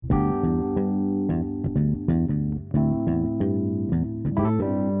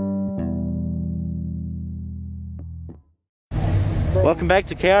Welcome back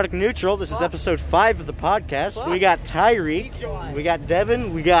to Chaotic Neutral. This is episode 5 of the podcast. We got Tyreek, we got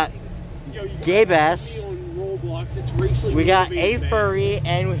Devin, we got Gabass, we got A Furry,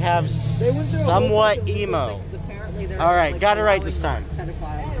 and we have somewhat emo. Alright, got it right this time.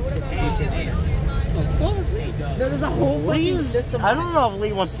 There's a whole fucking system. I don't know if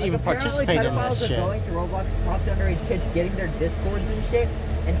Lee wants to even participate in this shit. Going to Roblox to talk to underage kids, getting their Discords and shit,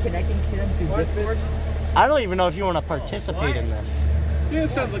 and connecting to them through Discord. I don't even know if you want to participate in this. Yeah, it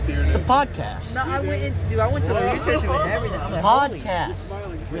sounds like the The internet. podcast. No, I went to the research and everything. I'm like,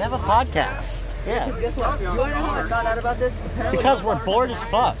 Podcast. We have a podcast. Yeah. Because guess what? You wanna know how I found out about this? Apparently Because we're bored as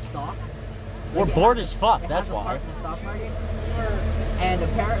fuck. We're bored as fuck, that's why. The stock market. And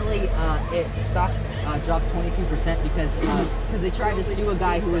apparently, stock dropped 22% because they tried to sue a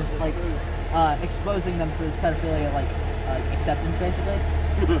guy who was like exposing them for his pedophilia acceptance basically,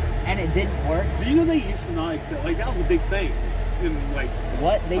 and it didn't work. Do you know they used to not accept? Like that was a big thing. In like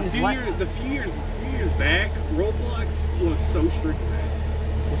What they a used few what? years back, Roblox was so strict.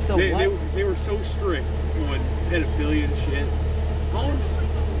 So what? They were so strict on pedophilia and shit.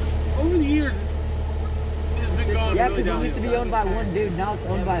 Over the years, it's been gone. Yeah, really because it used to be owned by one dude. Now it's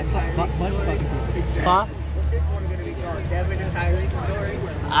owned by a bunch of fucking people. Exactly. Huh?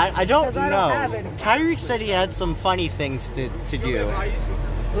 I don't Because I know. don't have any. Tyreek said he had some funny things to do.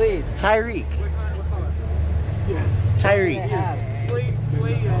 Please. Tyreek. Yes. They Tyreek. have.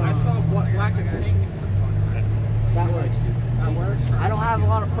 I saw Black and Pink. That works. I don't have a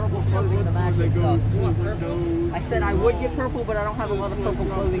lot of purple clothing to match it, so. I said I would get purple, but I don't have a lot of purple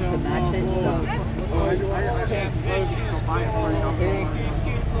clothing to match it, so.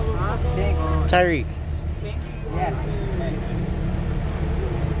 Pink. Tyreek. Yeah.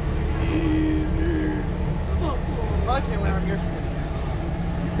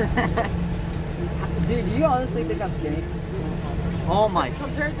 Dude, do you honestly think I'm skinny? Oh my.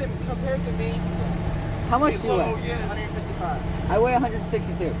 Compared to me, How much do you weigh? 155. I weigh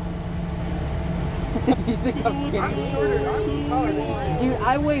 162. You think I'm skinny? I'm shorter. I'm taller than you. Dude,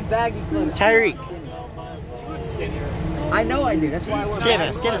 I weigh baggy clothes. Tyreek. I know I do. That's why I wear Get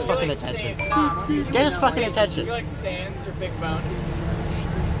baggy his fucking attention. Get his fucking attention. You're like Sans or Big Bone.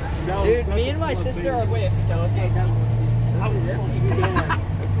 Dude, me and my sister are. Way a skeleton.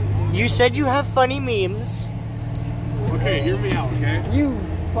 You said you have funny memes. Okay, hear me out, okay? You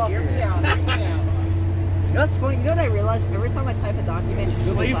fucker. Hear me out. You know what's funny? You know what I realized? Every time I type a document, in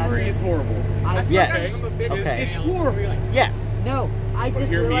Google Slavery Classroom, is horrible. Yes. Okay. It's horrible. Yeah. No, I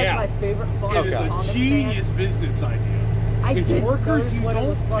just hear me realized out. my favorite font It is was a Comic genius Sans. business idea. I It's didn't workers notice you what it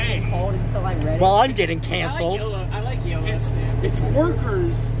was don't fucking pay. called until I read it. Well, I'm getting I like canceled. yellow. I like yellow. It's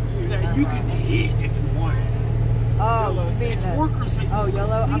workers that you can hit if you want. Oh, you mean It's the- workers that you Oh,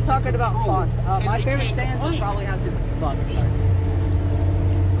 yellow. I'm completely talking about control, fonts. and My they favorite can't sans complain. probably has to fuck.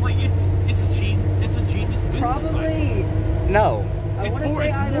 Like it's a genius business idea. Probably. No. I It's want to say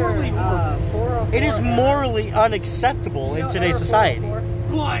it's either morally horrible. 404. It is morally unacceptable in today's society.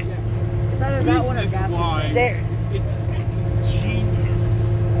 But It's either that one or business gas wise, There- it's fucking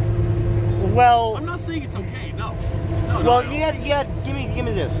genius. Well, I'm not saying it's okay. No. well, you got. Give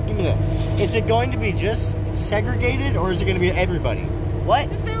me this. Is it going to be just segregated, or is it going to be everybody?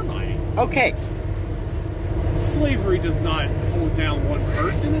 What? It's everybody. Okay. Slavery does not hold down one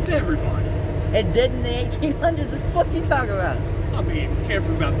person. It's everybody. It did in the 1800s. What are you talking about? I mean,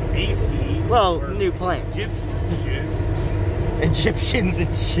 careful about the BC. Well, or new plane. Egyptians and shit. Egyptians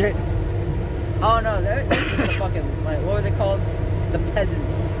and shit. Oh no, they're just the fucking like what were they called? The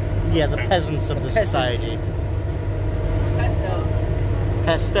peasants. Yeah, the peasants of the peasants. society. Pesto.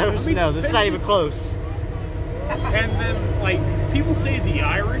 Pestos? I mean, No, this is not even peasants. close. And then, like, people say the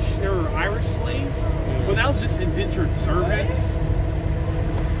Irish, there were Irish slaves, but that was just indentured servants.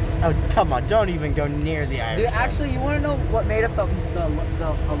 Oh, come on. Don't even go near the Irish. Dude, actually, you want to know what made up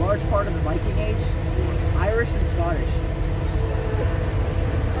a large part of the Viking Age? Irish and Scottish.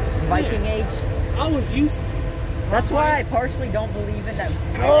 Viking Age. I was used to That's why I partially don't believe in that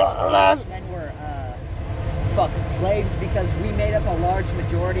Scotland. Irish men were fucking slaves, because we made up a large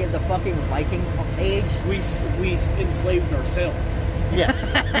majority of the fucking Viking Age. we enslaved ourselves.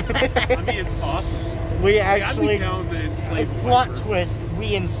 Yes. I mean, it's possible. We Like, I'd actually... be down to A enslave a plot white person. twist.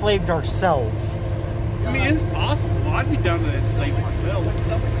 We enslaved ourselves. I mean, it's possible. I'd be down to enslave myself.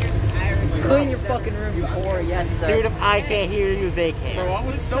 Clean your fucking room, you whore. Yes, sir. Dude, if I can't hear you, they Bro, can. I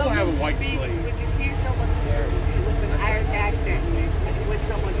would so have a white slave. When you see someone with an Irish accent, and when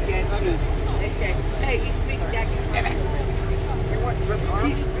someone Gen Z, they say, "Hey, he speaks that."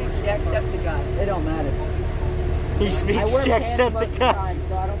 He speaks Jacksepticeye. It don't matter. He I speaks wear pants most of the Jacksepticeye. time,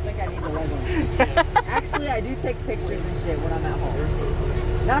 so I don't think I need the leg ones. Actually, I do take pictures and shit when I'm at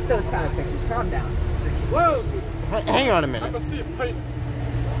home. Not those kind of pictures. Calm down. Whoa! Hang on a I'm minute. gonna see it paint.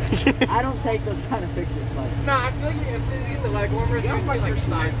 I don't take those kind of pictures, but Nah, I feel like as soon as you get the leg warmers, you're like your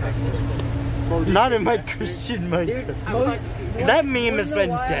style. Not in my Christian dude, Minecraft. That meme has been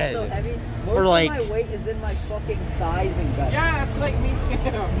dead. Most For like- of my weight is in my fucking thighs and gut. Yeah, it's like me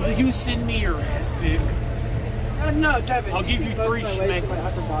too. Will you send me your ass pic? No, Devin. I'll give you most 3 of my weight's in my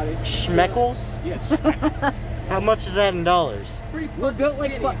schmeckles. upper body. Schmeckles? Yes. How much is that in dollars? We're built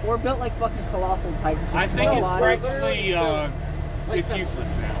like we're built like fucking colossal titans. I Just think small it's bodies. practically, it's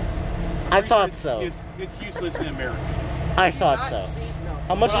useless now. I thought so. It's useless in America. I thought so.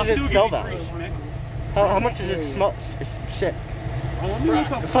 How much But I'll does it still sell give you that? 3 schmeckles. How much is it small? Shit. Oh, let me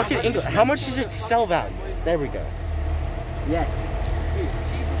look up Fucking English. How much does it sell value? There we go. Yes.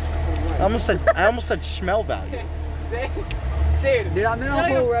 Jesus I Christ. almost said smell value. Dude, I'm in a You're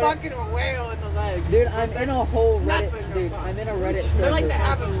like whole a Reddit. fucking whale in the leg. Dude, I'm in a whole Reddit. Nothing Dude, about I'm in a Reddit I server. like to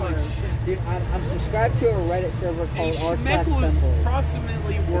have a punch. Dude, I'm subscribed to a Reddit server A called schmeckle is r/temple.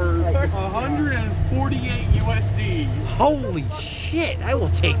 approximately worth like- 148 USD. Holy shit! I will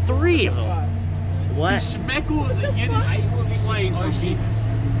take 3 of them. A What? schmeckle is a Yiddish slang for Venus.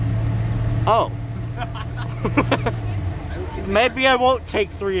 Oh. Maybe I won't take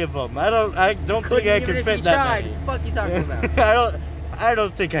 3 of them. I don't think I can fit that many. What the fuck you talking about? I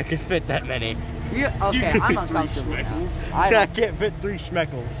don't think I could fit that many. Okay, You I'm can fit 3 uncomfortable now. schmeckles. I I don't. can't fit 3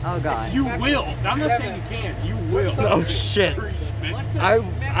 schmeckles. Oh god. You will. I'm not saying you can. You will. Oh shit. 3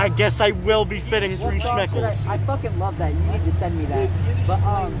 schmeckles. I guess I will be fitting 3 What song should schmeckles. I fucking love that. You need to send me that. But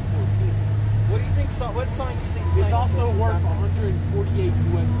What do you think? What song do you think's It's playing also this worth time? 148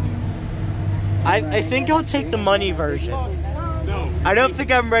 USD. I think I'll take the money version. No. I don't think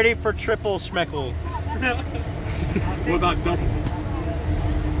I'm ready for triple schmeckle. What about double?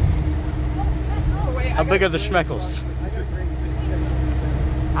 How big are the schmeckles?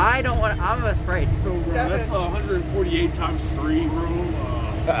 I don't want. I'm afraid. So that's 148 times 3, bro.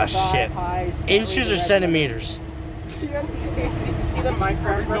 Ah, shit. Pies, Inches or centimeters? You see the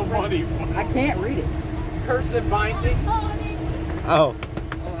Minecraft No money. reference? I can't read it. Cursive binding. Oh.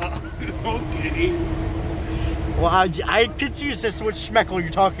 Okay. Well, I confused as to which schmeckle you're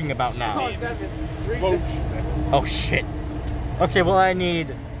talking about Oh, now. Devin. Read Folks. this. Oh shit. Okay, well I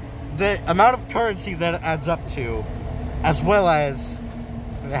need the amount of currency that it adds up to, as well as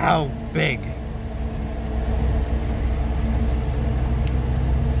how big.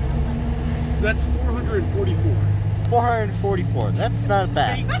 That's 444. 444. That's not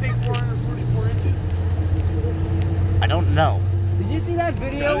bad. Take 444 inches. I don't know. Did you see that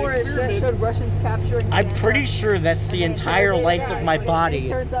video Yeah, where it experiment. showed Russians capturing? I'm Santa? pretty sure that's the entire length of my body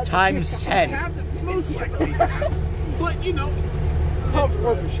times 10. Most likely have. But, you know, it's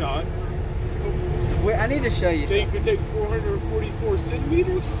worth a shot. Wait, I need to show you. So you could take 444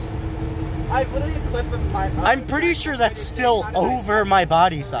 centimeters? I literally clip in my. I'm pretty sure that's still over my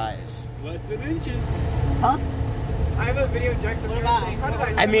body size. Less than inches. Huh? I have a video of Jackson saying, how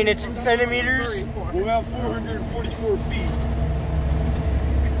did I mean, it's in centimeters. What about 444 feet?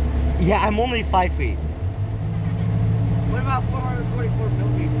 Yeah, I'm only 5 feet. What about 444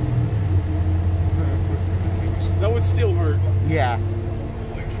 millimeters? That would still hurt. Yeah.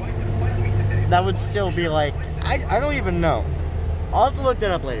 That would still be like, I don't even know. I'll have to look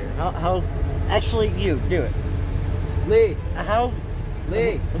that up later. How actually, you do it. Lee, How?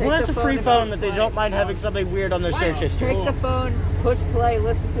 Lee. Who has a free phone that they don't mind having something weird on their search history? Take the phone, push play,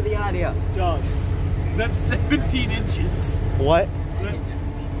 listen to the audio. Doug. That's 17 inches. What?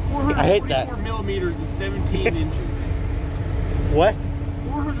 I hate 444 that. millimeters is 17 inches. What?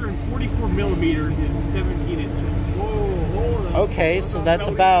 444 millimeters is 17 inches. Whoa, hold on. Okay, so that's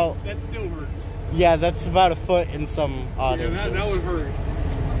about, That still hurts. yeah, that's about a foot in some odd Yeah, that would inches. hurt.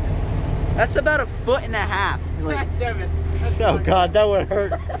 That's about a foot and a half. Like, Devin. Oh god, that would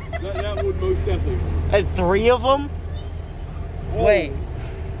hurt. That would most definitely hurt. And 3 of them? wait.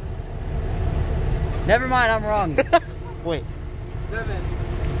 Never mind, I'm wrong. Wait. Devin.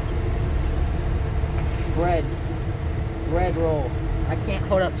 Bread. Bread roll. I can't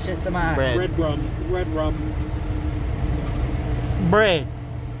hold up shit to my eye. Bread. Red rum. Red rum. Bread.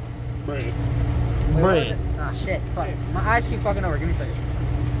 Bread. Wait, what Bread. was it? Ah, shit. Fuck. My eyes keep fucking over. Give me a second.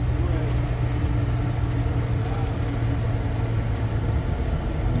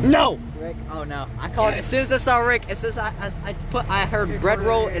 No! Rick. Oh no. I called as soon as I saw Rick. As soon as I heard bread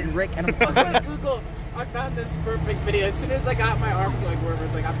roll and Rick and I'm Google. I found this perfect video. As soon as I got my arm like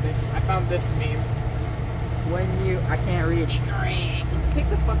warmers, I found this meme. when you I can't read. Take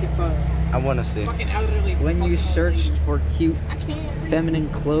the fucking phone. I want to see. Fucking elderly. When you fucking searched old for cute lady. I can't read. feminine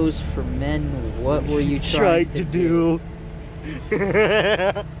clothes for men, what were you trying to do?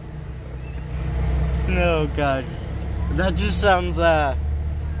 No, God. That just sounds, Hey,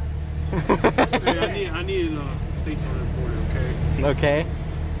 I need to say something for you, okay? Okay.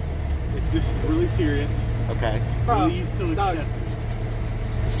 This is really serious. Okay. Bro, Will you still Doug. accept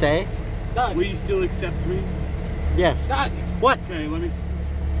me? Say? Doug. Will you still accept me? Yes. Doug. What? Okay, let me.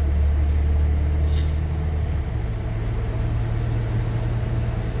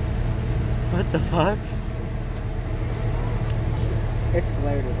 What the fuck? It's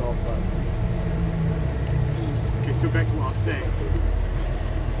glared as all fuck. Okay, so back to what I was saying.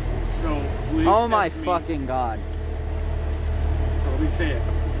 So, will you Oh my accept me? fucking god. So let me say it.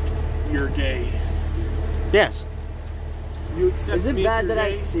 You're gay. Yes. You accept Is it me bad if that you're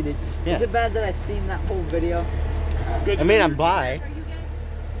I gay? see it? Yeah. Is it bad that I've seen that whole video? Good I mean, for I'm you. bi.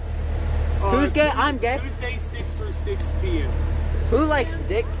 Who's gay? I'm gay. Tuesday, 6 through 6 p.m. Who likes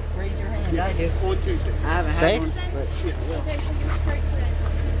dick? Raise your hand. I do. On Tuesday. I haven't Say? had one. But Yeah, well.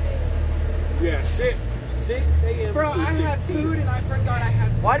 Yeah, 6 a.m. Bro, to I 6 had p.m. food and I forgot I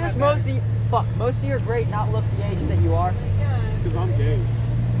had. why does most of your grade not look the age that you are? Because I'm gay.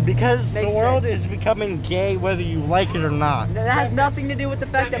 Because the Makes world sense. is becoming gay whether you like it or not. That has nothing to do with the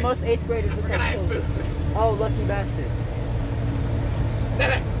fact that most 8th graders look like children. Oh, lucky bastard.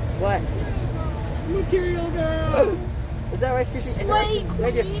 What? Material girl. Is that Rice Krispies? Slay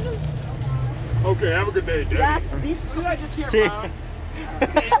Thank you. queen. Okay, have a good day, Daddy. Yes, Who did I just hear See? from?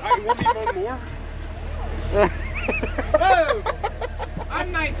 I want me one more? Oh,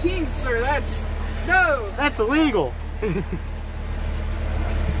 I'm 19, sir. That's no. That's illegal.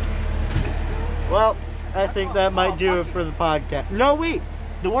 Well, I think that might do it for the podcast. No, wait.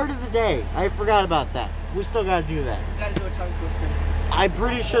 The word of the day. I forgot about that. We still gotta do that. Gotta do a tongue twister. I'm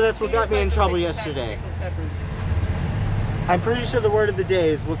pretty sure that's what got me in trouble yesterday. I'm pretty sure the word of the day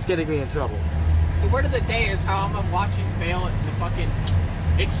is what's getting me in trouble. The word of the day is how I'm gonna watch you fail at the fucking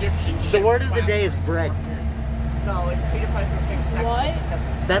Egyptian shit. The word of the class. day is bread. No, it's Peter Piper picks what?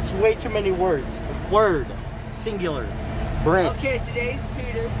 That's way too many words. Word. Singular. Bread. Okay, today's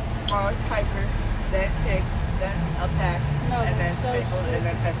Peter, tomorrow's Piper, then Pig, then a pack, No, and then that's so pickle, stupid. and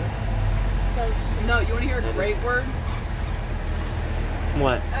then pepper. So stupid. No, you wanna hear a great word?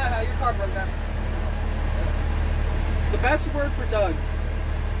 What? Your car broke down. The best word for Doug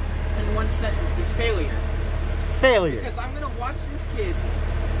in one sentence is failure. Failure. Because I'm gonna watch this kid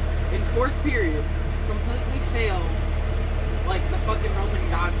in 4th period completely fail like the fucking Roman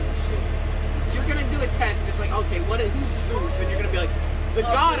gods and shit. You're gonna do a test and it's like, okay, who's Zeus? And you're gonna be like, the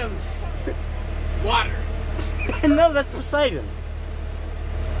god of water. No, that's Poseidon.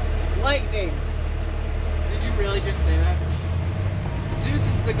 Lightning. Did you really just say that? Zeus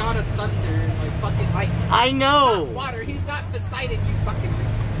is the god of thunder and like fucking lightning. I know. Not water. He's not Poseidon, you fucking.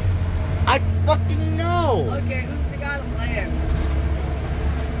 I fucking know. Okay, who's the god of land?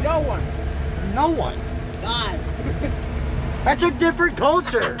 No one. No one. God. That's a different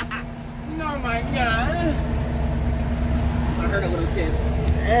culture. Oh my god. I heard a little kid.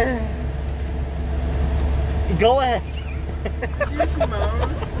 Go ahead. You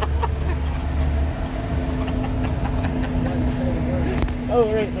Simone. Oh,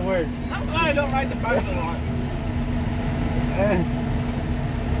 right, the word. I'm glad I don't ride the bus a lot.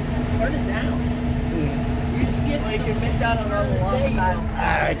 Turn it down. You skip like you missed out on all the long style.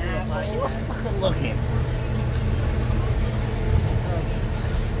 Alright, let's fucking look in.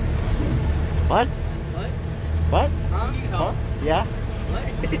 What? What? Huh? You need Huh? help. Yeah?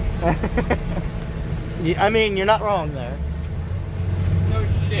 What? I mean, you're not wrong there. No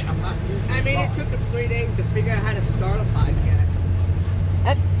shit, I'm not using I mean, it took him 3 days to figure out how to start a podcast.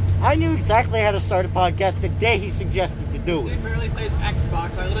 I knew exactly how to start a podcast the day he suggested to do This it. dude barely plays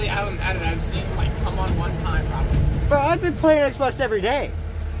Xbox. I literally haven't had it. I've seen him like come on one time probably. Bro, I've been playing Xbox every day.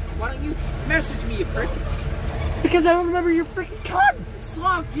 Why don't you message me, you prick? Because I don't remember your freaking card.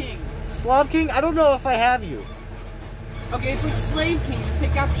 Slav King. Slav King, I don't know if I have you. Okay, it's like Slave King. Just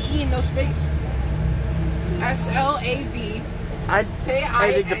take out the E and no space. SLAV. I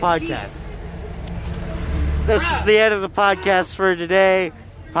think the podcast. This is the end of the podcast for today.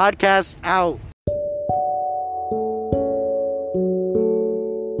 Podcast out.